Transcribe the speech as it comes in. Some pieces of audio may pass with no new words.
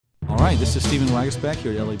All right, this is Stephen Wagasback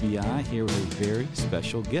here at LABI, here with a very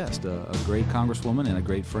special guest, a great congresswoman and a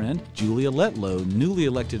great friend, Julia Letlow, newly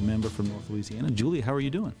elected member from North Louisiana. Julia, how are you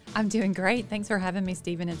doing? I'm doing great. Thanks for having me,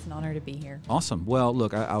 Stephen. It's an honor to be here. Awesome. Well,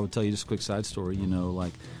 look, I would tell you just a quick side story.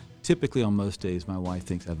 Typically on most days, my wife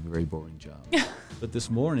thinks I have a very boring job. But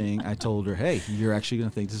this morning, I told her, hey, you're actually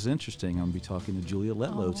going to think this is interesting. I'm going to be talking to Julia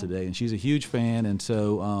Letlow today, and she's a huge fan. And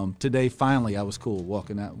so today, finally, I was cool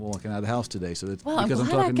walking out of the house today. So that's because I'm I'm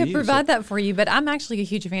glad talking I to could you. provide that for you, but I'm actually a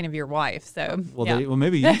huge fan of your wife. So Well,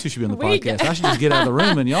 maybe you two should be on the podcast. I should just get out of the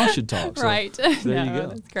room and y'all should talk. So, right. There you go.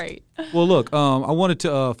 That's great. Well, look, I wanted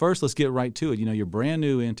to first, let's get right to it. You're brand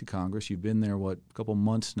new into Congress. You've been there, a couple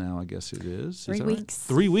months now, I guess it is. 3 weeks.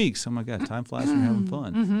 3 weeks. Oh, my God. Time flies when you're having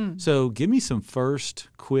fun. Mm-hmm. So give me some first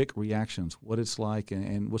quick reactions, what it's like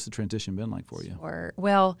and what's the transition been like for you? Sure.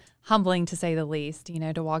 Well, humbling to say the least,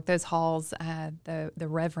 to walk those halls, the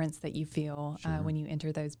reverence that you feel when you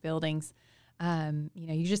enter those buildings.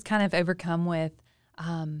 You just kind of overcome with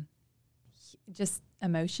just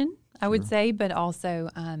emotion, I would say, but also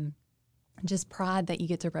just pride that you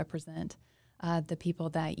get to represent the people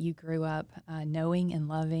that you grew up knowing and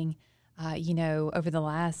loving. Over the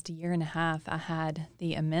last year and a half, I had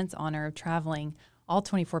the immense honor of traveling all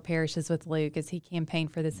 24 parishes with Luke as he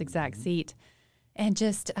campaigned for this exact seat. And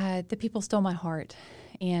just the people stole my heart.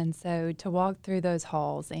 And so to walk through those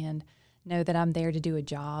halls and know that I'm there to do a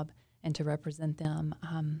job and to represent them,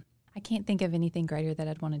 I can't think of anything greater that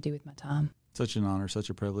I'd want to do with my time. Such an honor,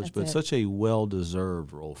 such a privilege, but That's it. such a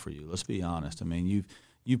well-deserved role for you. Let's be honest. I mean,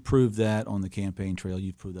 you've proved that on the campaign trail.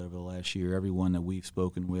 You've proved that over the last year. Everyone that we've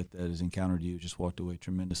spoken with that has encountered you just walked away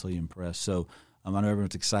tremendously impressed. So I know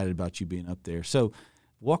everyone's excited about you being up there. So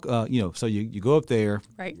so you go up there,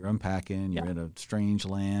 Right. You're unpacking, you're in a strange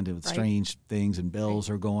land with Right. strange things and bells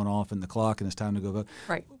are going off in the clock and it's time to go.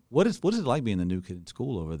 Right. What is it like being the new kid in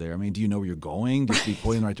school over there? I mean, do you know where you're going? Do you be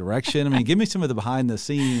pointing in the right direction? I mean, give me some of the behind the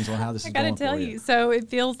scenes on how this is going for you. I got to tell you, so it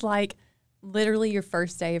feels like literally your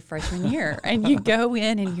first day of freshman year. And you go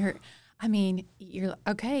in and you're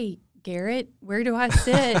okay, Garrett, where do I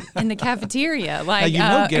sit in the cafeteria? Like,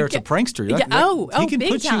 Garrett's a prankster. Yeah, he can big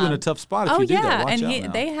put time. you in a tough spot if you do that. Watch out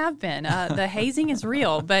now. They have been. The hazing is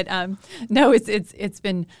real, but no, it's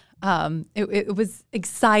been. It was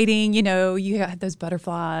exciting. You had those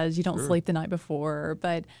butterflies. You don't sleep the night before,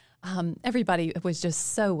 but everybody was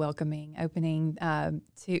just so welcoming, opening their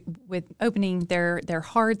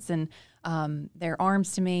hearts and their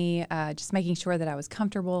arms to me, just making sure that I was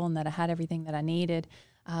comfortable and that I had everything that I needed.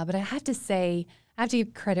 But I have to say, I have to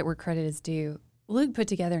give credit where credit is due. Luke put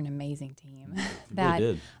together an amazing team that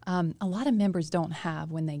really did. A lot of members don't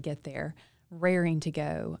have when they get there, raring to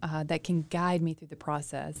go, that can guide me through the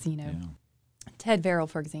process. Ted Verrill,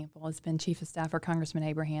 for example, has been chief of staff for Congressman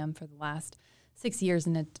Abraham for the last 6 years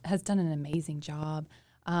and has done an amazing job.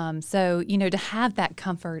 So, to have that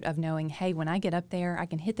comfort of knowing, hey, when I get up there, I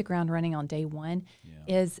can hit the ground running on day one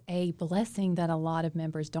is a blessing that a lot of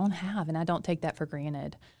members don't have, and I don't take that for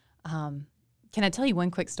granted. Can I tell you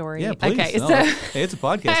one quick story? Yeah, please. Okay, no, hey, it's a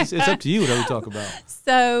podcast. It's up to you whatever you talk about.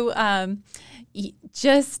 So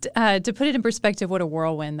just to put it in perspective what a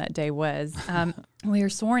whirlwind that day was, we were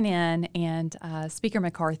sworn in, and Speaker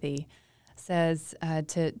McCarthy says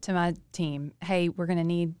to my team, hey, we're going to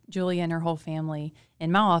need Julia and her whole family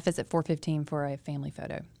in my office at 4:15 for a family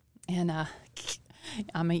photo. And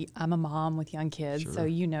I'm a mom with young kids, so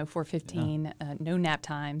 4:15, no nap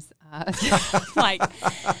times.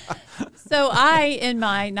 So I, in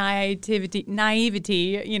my naivety,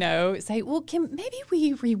 say, well, maybe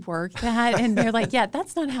we rework that? And they're like, yeah,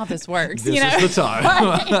 that's not how this works. This is the time.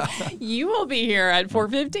 Right? You will be here at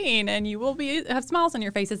 4:15, and you will have smiles on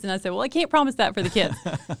your faces. And I said, well, I can't promise that for the kids.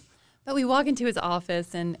 But we walk into his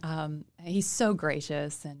office, and he's so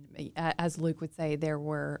gracious. And as Luke would say, there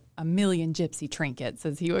were a million gypsy trinkets,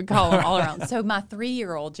 as he would call them, all around. So my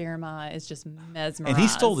 3-year-old Jeremiah is just mesmerized. And he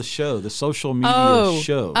stole the show, the social media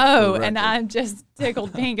show. Oh, and I'm just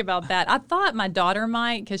tickled pink about that. I thought my daughter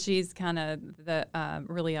might, because she's kind of the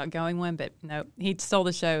really outgoing one, but no, he stole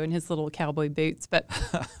the show in his little cowboy boots. But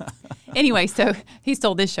anyway, so he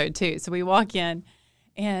stole this show too. So we walk in.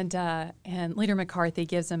 And Leader McCarthy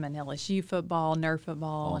gives him an LSU football, Nerf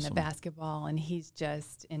football, Awesome. and a basketball, and he's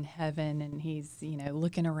just in heaven, and he's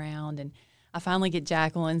looking around, and I finally get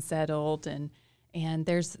Jacqueline settled, and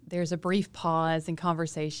there's a brief pause and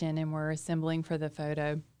conversation, and we're assembling for the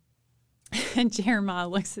photo, and Jeremiah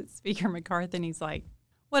looks at Speaker McCarthy, and he's like,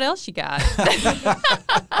 "What else you got?"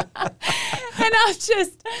 And I'm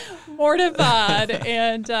just mortified.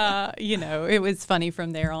 And, it was funny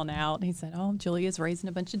from there on out. He said, oh, Julia's raising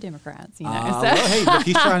a bunch of Democrats, Well, hey, look,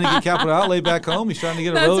 he's trying to get capital outlay back home. He's trying to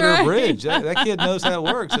get a road or a bridge. That kid knows how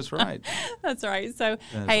it works. That's right. That's right. So,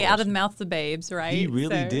 That's hey, awesome. out of the mouths of babes, right? He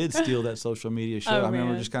really did steal that social media show. Oh, I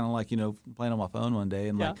remember man. just kind of like, playing on my phone one day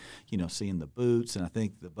and seeing the boots and I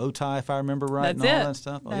think the bow tie, if I remember right, That's and all it. that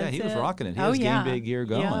stuff. Oh, That's he was it. rocking it. He had his game day gear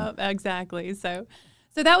going. Yeah, exactly. So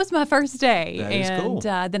that was my first day. That is cool.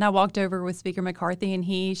 Then I walked over with Speaker McCarthy, and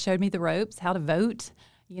he showed me the ropes, how to vote.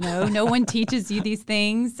 No one teaches you these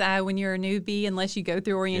things when you're a newbie unless you go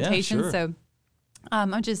through orientation. Yeah, sure. So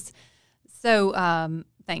I'm just so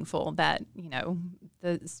thankful that,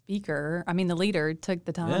 the leader took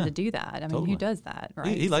the time to do that. I mean, totally. who does that,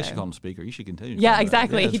 right? He likes to call him speaker. You should continue to Yeah, call him that.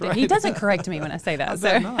 exactly. Yeah, that's He right. doesn't correct me when I say that. I So.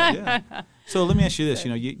 bet not, yeah. So let me ask you this.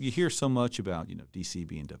 You hear so much about, D.C.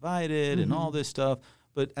 being divided and all this stuff,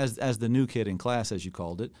 but as the new kid in class, as you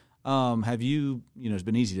called it, have you, it's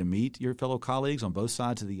been easy to meet your fellow colleagues on both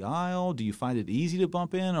sides of the aisle? Do you find it easy to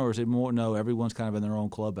bump in, or is it more, no, everyone's kind of in their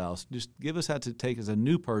own clubhouse? Just give us how to take as a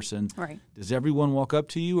new person. Right. Does everyone walk up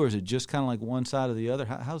to you, or is it just kind of like one side or the other?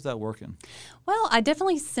 How's that working? Well, I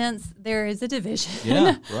definitely sense there is a division.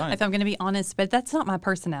 Yeah, right. If I'm going to be honest, but that's not my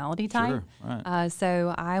personality type. Sure, right.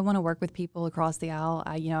 So I want to work with people across the aisle.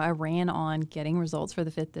 I ran on getting results for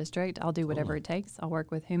the 5th District. I'll do whatever it takes. I'll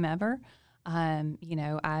work with whomever.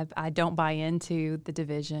 I don't buy into the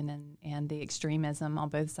division and the extremism on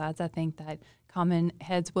both sides. I think that common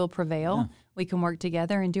heads will prevail. Yeah. We can work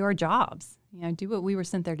together and do our jobs. Do what we were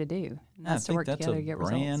sent there to do. And that's to work together to get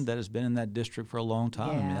results. That's a brand that has been in that district for a long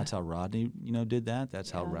time. Yeah. I mean, that's how Rodney, did that. That's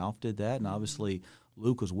how Ralph did that. And obviously,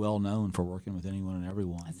 Luke was well known for working with anyone and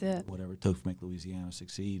everyone. That's it. Whatever it took to make Louisiana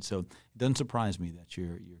succeed. So it doesn't surprise me that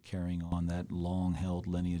you're carrying on that long-held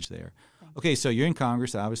lineage there. Okay, so you're in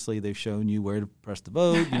Congress. Obviously, they've shown you where to press the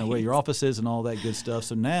vote, where your office is and all that good stuff.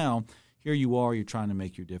 So now here you are, you're trying to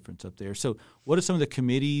make your difference up there. So what are some of the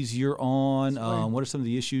committees you're on? Sure. What are some of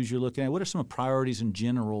the issues you're looking at? What are some of the priorities in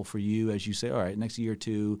general for you as you say, all right, next year or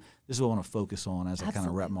two, this is what I want to focus on as I kind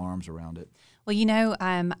of wrap my arms around it? Well,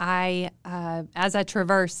 as I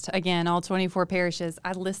traversed, again, all 24 parishes,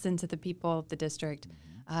 I listened to the people of the district.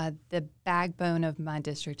 The backbone of my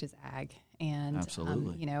district is ag. And,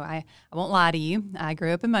 absolutely. I won't lie to you. I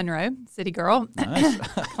grew up in Monroe, city girl, Nice.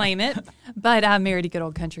 claim it. But I married a good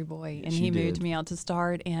old country boy, and Yes, he moved did. me out to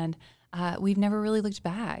start. And we've never really looked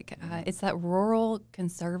back. It's that rural,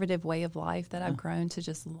 conservative way of life that I've grown to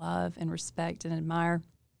just love and respect and admire.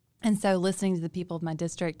 And so listening to the people of my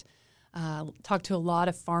district, talked to a lot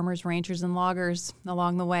of farmers, ranchers, and loggers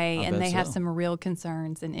along the way, and they have some real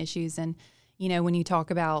concerns and issues. And when you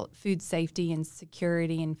talk about food safety and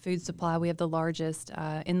security and food supply, we have the largest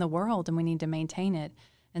in the world, and we need to maintain it.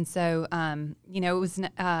 And so, it was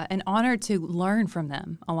an honor to learn from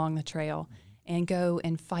them along the trail and go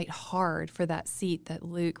and fight hard for that seat that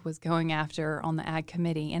Luke was going after on the Ag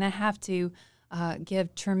Committee. And I have to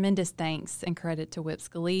give tremendous thanks and credit to Whip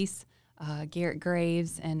Scalise, Garrett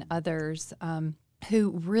Graves, and others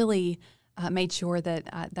who really made sure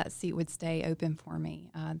that that seat would stay open for me.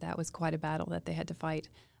 That was quite a battle that they had to fight.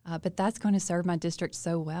 But that's going to serve my district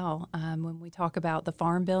so well. When we talk about the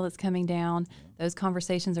farm bill that's coming down, those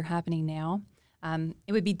conversations are happening now.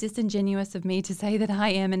 It would be disingenuous of me to say that I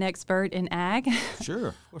am an expert in ag. Sure,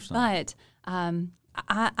 of course not. But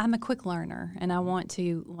I'm a quick learner, and I want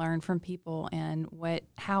to learn from people and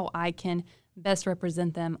how I can best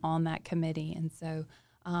represent them on that committee. And so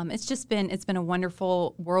it's been a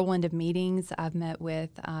wonderful whirlwind of meetings. I've met with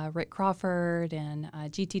Rick Crawford and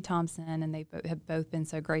G.T. Thompson, and they have both been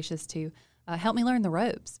so gracious to help me learn the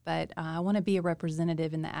ropes. But I want to be a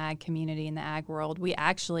representative in the ag community, in the ag world. We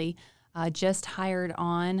actually just hired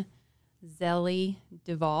on Zelly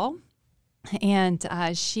Duvall, and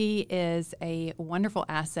she is a wonderful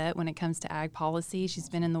asset when it comes to ag policy. She's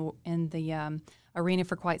been in the arena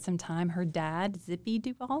for quite some time. Her dad, Zippy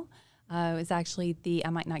Duvall, is actually I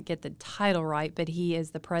might not get the title right, but he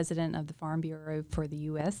is the president of the Farm Bureau for the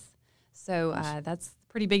U.S. So that's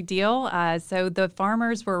a pretty big deal. So the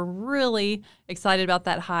farmers were really excited about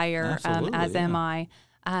that hire, as am I.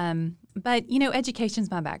 But,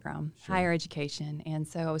 education's my background, higher education. And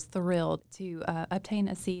so I was thrilled to obtain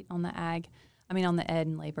a seat on the Ed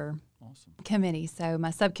and Labor Committee. So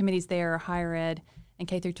my subcommittees there are higher ed and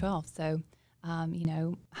K through 12. So,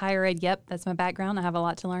 higher ed, yep, that's my background. I have a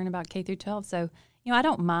lot to learn about K through 12. So, I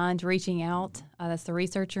don't mind reaching out. That's the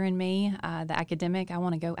researcher in me, the academic. I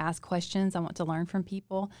want to go ask questions. I want to learn from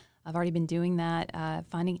people. I've already been doing that,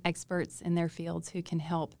 finding experts in their fields who can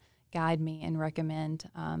help guide me and recommend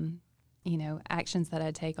actions that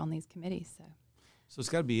I take on these committees. So it's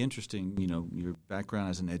got to be interesting, your background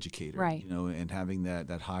as an educator, right. And having that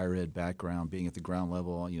higher ed background, being at the ground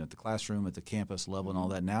level, at the classroom, at the campus level and all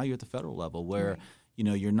that. Now you're at the federal level where,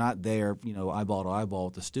 you're not there, eyeball to eyeball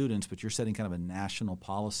with the students, but you're setting kind of a national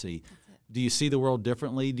policy. Do you see the world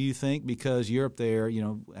differently, do you think? Because you're up there,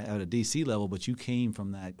 at a D.C. level, but you came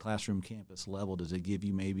from that classroom campus level. Does it give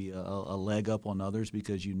you maybe a leg up on others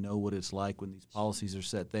because you know what it's like when these policies are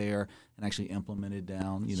set there and actually implemented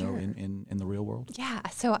down, Sure. in the real world? Yeah.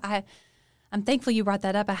 So I'm thankful you brought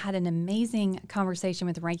that up. I had an amazing conversation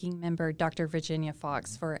with Ranking Member Dr. Virginia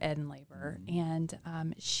Fox for Ed and Labor, and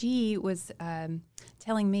she was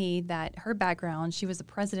telling me that her background, she was the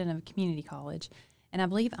president of a community college, and I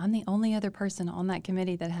believe I'm the only other person on that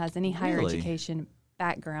committee that has any higher education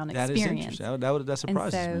background experience. That is interesting. That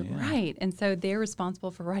surprises me. Yeah. Right. And so they're responsible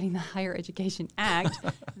for writing the Higher Education Act.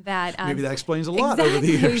 That maybe that explains a lot exactly. over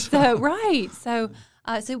the years. So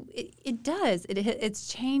it does. It's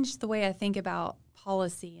changed the way I think about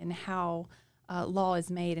policy and how law is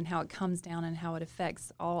made and how it comes down and how it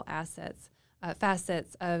affects all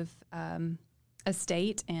facets of a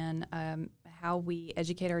state and how we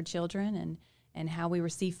educate our children and how we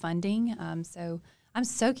receive funding. So I'm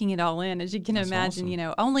soaking it all in, as you can imagine.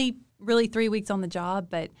 Awesome. Only really 3 weeks on the job,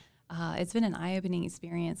 but it's been an eye-opening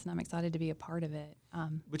experience, and I'm excited to be a part of it.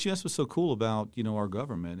 But that's what's so cool about our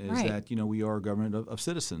government is right. that we are a government of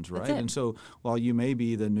citizens, right? That's it. And so while you may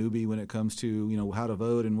be the newbie when it comes to how to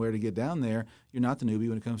vote and where to get down there, you're not the newbie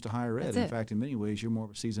when it comes to higher ed. In fact, in many ways, you're more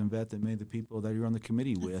of a seasoned vet than many of the people that you're on the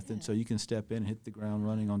committee with, and so you can step in and hit the ground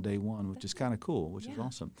running on day one, which is kind of cool, which is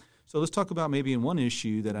awesome. So let's talk about maybe in one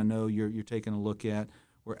issue that I know you're taking a look at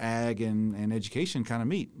where ag and education kind of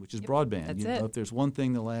meet, which is broadband. That's it. If there's one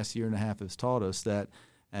thing the last year and a half has taught us that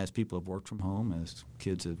as people have worked from home, as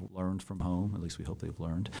kids have learned from home, at least we hope they've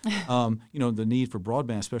learned, the need for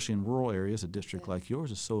broadband, especially in rural areas, a district like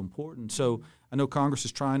yours is so important. So I know Congress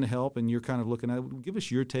is trying to help, and you're kind of looking at it. Give us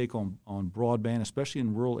your take on broadband, especially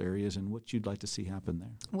in rural areas, and what you'd like to see happen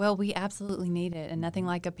there. Well, we absolutely need it, and nothing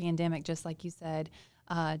like a pandemic, just like you said,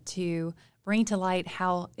 to bring to light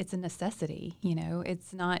how it's a necessity.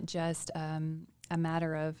 It's not just a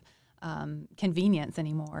matter of convenience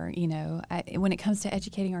anymore. When it comes to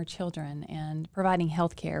educating our children and providing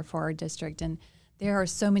health care for our district, and there are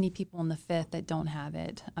so many people in the 5th that don't have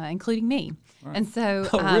it, including me. Right. And so,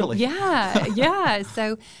 really? Yeah.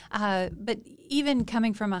 So, but even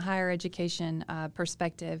coming from a higher education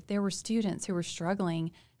perspective, there were students who were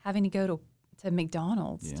struggling, having to go to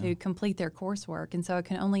McDonald's to complete their coursework. And so I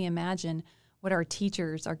can only imagine what our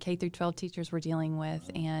teachers, our K through 12 teachers, were dealing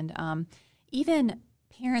with, and even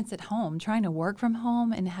parents at home trying to work from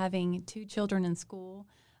home and having 2 children in school.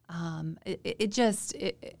 And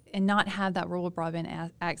not have that rural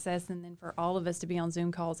broadband access, and then for all of us to be on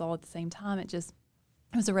Zoom calls all at the same time, it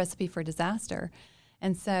was a recipe for disaster.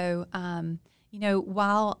 And so,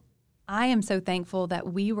 while I am so thankful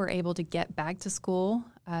that we were able to get back to school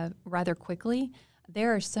rather quickly,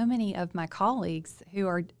 there are so many of my colleagues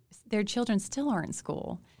their children still aren't in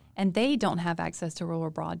school, and they don't have access to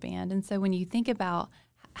rural broadband. And so when you think about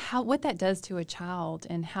what that does to a child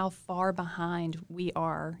and how far behind we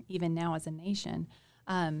are even now as a nation,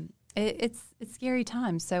 it's scary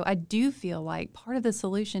times. So I do feel like part of the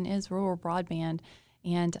solution is rural broadband,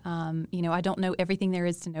 and I don't know everything there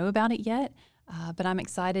is to know about it yet, but I'm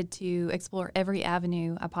excited to explore every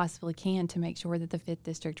avenue I possibly can to make sure that the 5th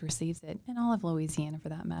District receives it, and all of Louisiana for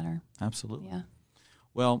that matter. Absolutely. Yeah.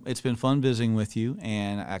 Well, it's been fun visiting with you,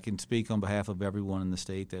 and I can speak on behalf of everyone in the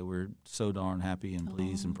state that we're so darn happy and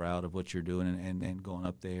pleased and proud of what you're doing and going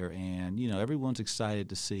up there. And, everyone's excited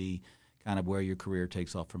to see kind of where your career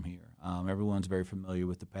takes off from here. Everyone's very familiar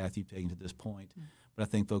with the path you've taken to this point, but I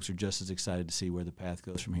think folks are just as excited to see where the path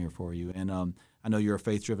goes from here for you. And I know you're a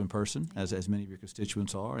faith-driven person, as many of your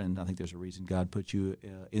constituents are, and I think there's a reason God put you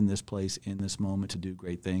in this place, in this moment, to do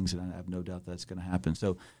great things, and I have no doubt that's going to happen.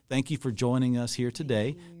 So thank you for joining us here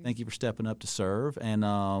today. Thank you for stepping up to serve, and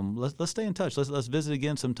let's stay in touch. Let's visit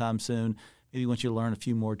again sometime soon. Maybe once you learn a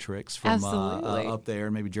few more tricks from up there,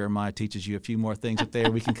 maybe Jeremiah teaches you a few more things up there.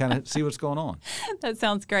 We can kind of see what's going on. That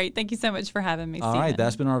sounds great. Thank you so much for having me, All Stephen. right,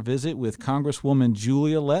 that's been our visit with Congresswoman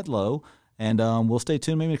Julia Letlow. And we'll stay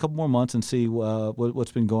tuned maybe in a couple more months and see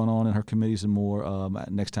what's been going on in her committees and more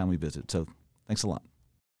next time we visit. So thanks a lot.